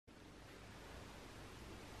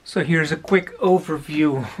So here's a quick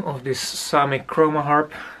overview of this Samick Chromaharp,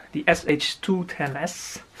 the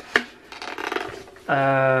SH-210S.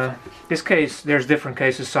 This case, there's different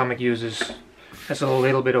cases Samick uses. There's a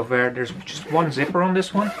little bit of wear. There's just one zipper on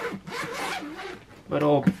this one, but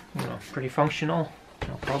all pretty functional,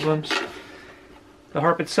 no problems. The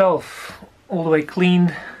harp itself, all the way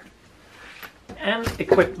cleaned and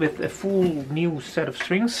equipped with a full new set of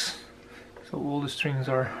strings. So all the strings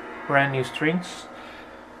are brand new strings.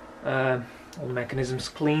 All the mechanisms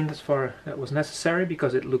cleaned as far as that was necessary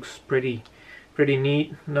because it looks pretty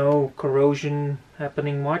neat. No corrosion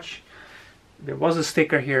happening much. There was a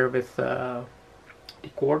sticker here with the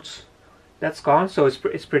chords. That's gone, so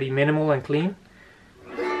it's pretty minimal and clean.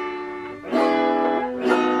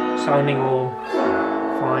 Sounding all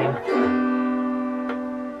fine.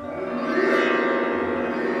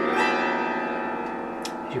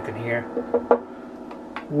 As you can hear.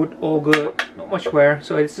 Wood all good, not much wear,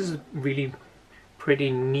 so this is a really pretty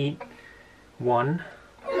neat one.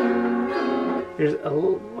 There's a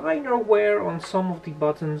minor wear on some of the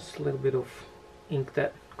buttons, a little bit of ink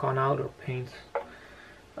that gone out or paint.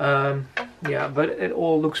 Yeah, but it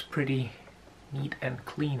all looks pretty neat and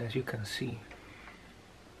clean, as you can see.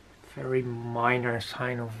 Very minor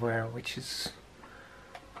sign of wear, which is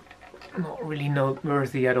not really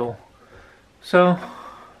noteworthy at all. So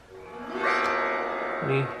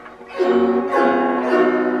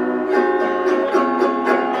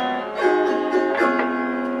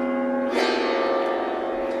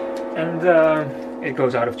and it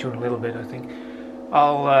goes out of tune a little bit, I think.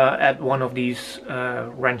 I'll add one of these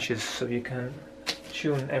wrenches so you can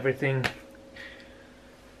tune everything.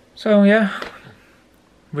 So yeah,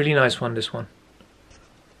 really nice one, this one.